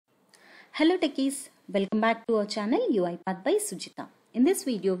Hello Techies, welcome back to our channel UiPath by Sujita. In this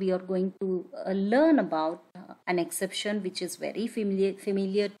video, we are going to learn about an exception which is very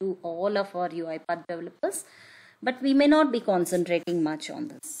familiar to all of our UiPath developers, but we may not be concentrating much on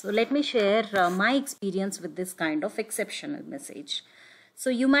this. So let me share my experience with this kind of exceptional message. So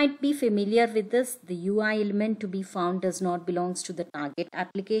you might be familiar with this. The UI element to be found does not belongs to the target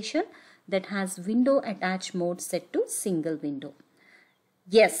application that has window attach mode set to single window.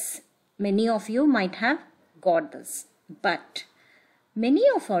 Yes, many of you might have got this, but many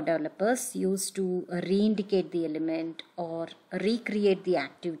of our developers used to re-indicate the element or recreate the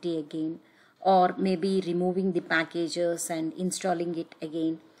activity again, or maybe removing the packages and installing it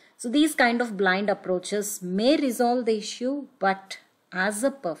again. So these kind of blind approaches may resolve the issue, but as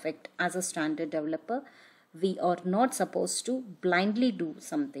a standard developer, we are not supposed to blindly do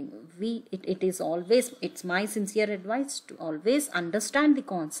something. It's my sincere advice to always understand the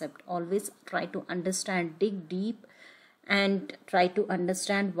concept, always try to understand, dig deep and try to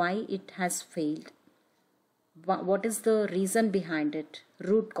understand why it has failed. What is the reason behind it,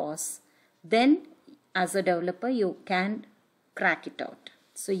 root cause. Then as a developer you can crack it out.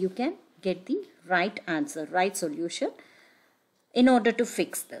 So you can get the right answer, right solution in order to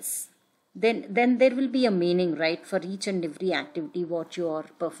fix this. Then there will be a meaning, right, for each and every activity what you are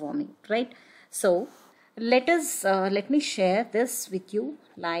performing, right? So let me share this with you.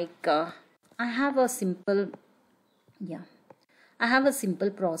 Like I have a simple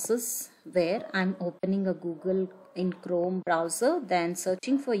process where I'm opening a Google in Chrome browser, then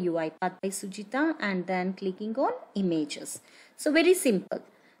searching for UiPath by Sujita and then clicking on images. So very simple.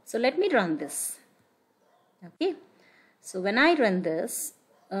 So let me run this. Okay, so when I run this,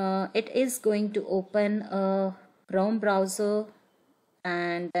 it is going to open a Chrome browser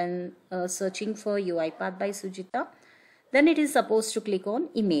and then searching for UiPath by Sujita. Then it is supposed to click on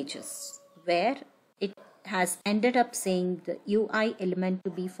images, where it has ended up saying the UI element to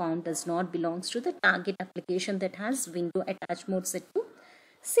be found does not belongs to the target application that has window attach mode set to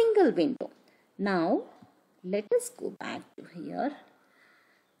single window. Now let us go back to here.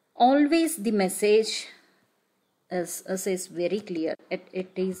 Always the message is very clear. It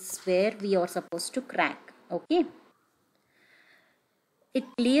is where we are supposed to crack. Okay, it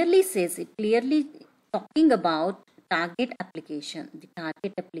clearly talking about target application, the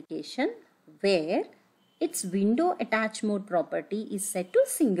target application where its window attach mode property is set to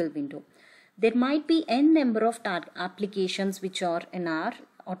single window. There might be n number of target applications which are in our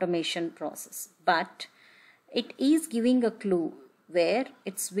automation process, but it is giving a clue where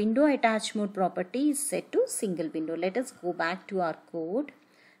its window attach mode property is set to single window. Let us go back to our code.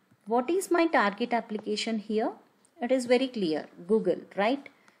 What is my target application here? It is very clear, Google, right?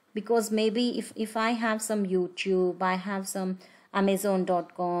 Because maybe if I have some YouTube, I have some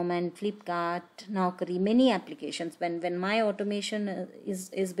Amazon.com and Flipkart, Naukri, many applications. When my automation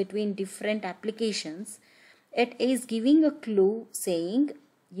is between different applications, it is giving a clue saying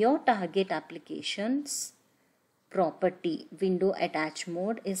your target applications property window attach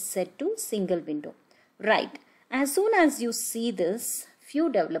mode is set to single window, right? As soon as you see this, few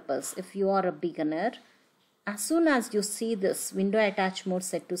developers, if you are a beginner, as soon as you see this window attach mode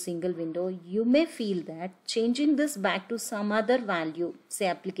set to single window, you may feel that changing this back to some other value, say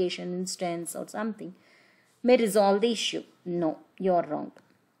application instance or something, may resolve the issue. No, you're wrong.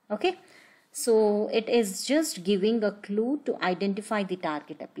 Okay, so it is just giving a clue to identify the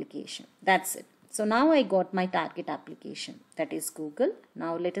target application. That's it. So now I got my target application, that is Google.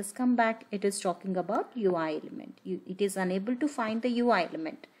 Now let us come back. It is talking about UI element. It is unable to find the UI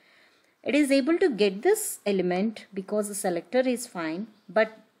element. It is able to get this element because the selector is fine,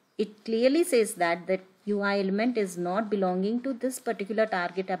 but it clearly says that UI element is not belonging to this particular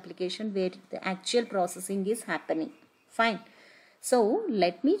target application where the actual processing is happening. Fine. So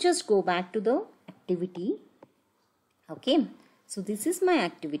let me just go back to the activity. Okay, so this is my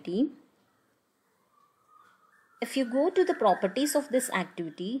activity. If you go to the properties of this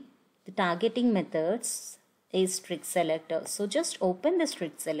activity, the targeting methods is strict selector. So just open the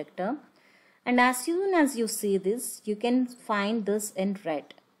strict selector, and as soon as you see this, you can find this in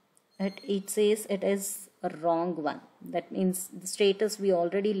red. It says it is a wrong one. That means the status we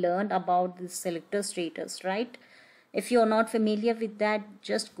already learned about the selector status, right? If you are not familiar with that,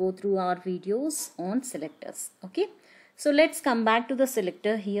 just go through our videos on selectors. Okay, so let's come back to the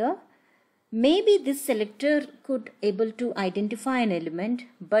selector here. Maybe this selector could able to identify an element,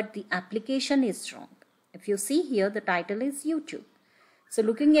 but the application is wrong. If you see here, the title is YouTube. So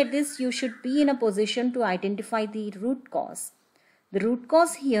looking at this, you should be in a position to identify the root cause. The root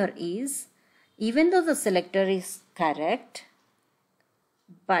cause here is, even though the selector is correct,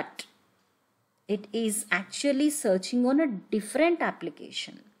 but it is actually searching on a different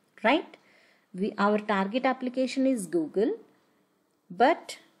application, right? Our target application is Google,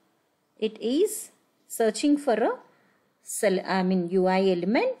 but it is searching for a UI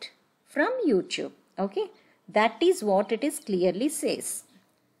element from YouTube. Okay, that is what it is clearly says.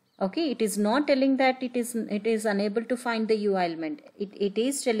 Okay, it is not telling that it is unable to find the UI element. It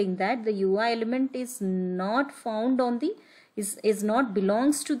is telling that the UI element is not found on the is not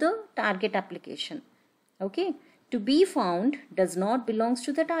belongs to the target application. Okay, to be found does not belongs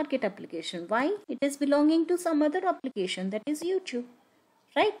to the target application. Why? It is belonging to some other application, that is YouTube,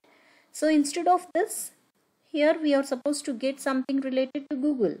 right? So instead of this, here we are supposed to get something related to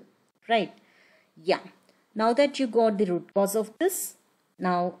Google, right? Yeah. Now that you got the root cause of this,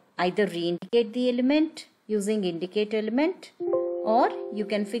 now either re-indicate the element using indicate element, or you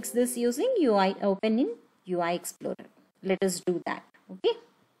can fix this using UI open in UI Explorer. Let us do that. Okay.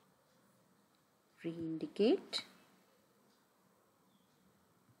 Re-indicate.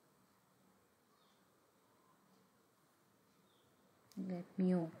 Let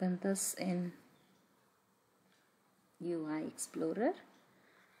me open this in UI Explorer.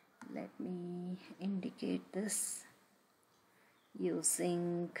 Let me indicate this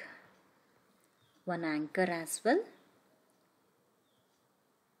using one anchor as well.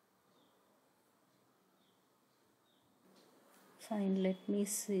 Fine, let me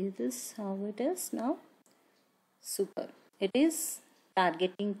see this how it is now. Super. It is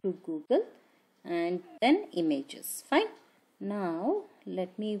targeting to Google and then images. Fine. Now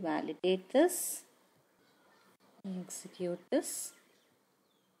let me validate this. Execute this.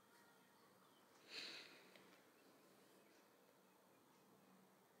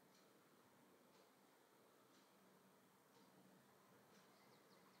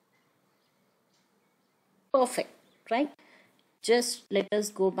 Perfect, right? Just let us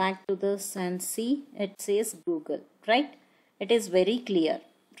go back to this and see. It says Google, right? It is very clear,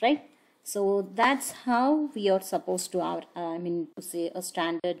 right? So that's how we are supposed to to say a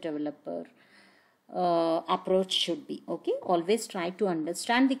standard developer approach should be. Okay, always try to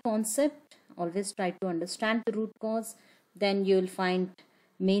understand the concept, always try to understand the root cause, then you will find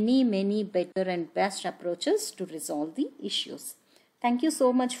many better and best approaches to resolve the issues. Thank you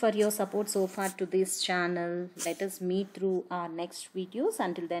so much for your support so far to this channel. Let us meet through our next videos.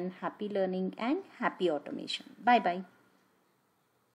 Until then, happy learning and happy automation. Bye bye.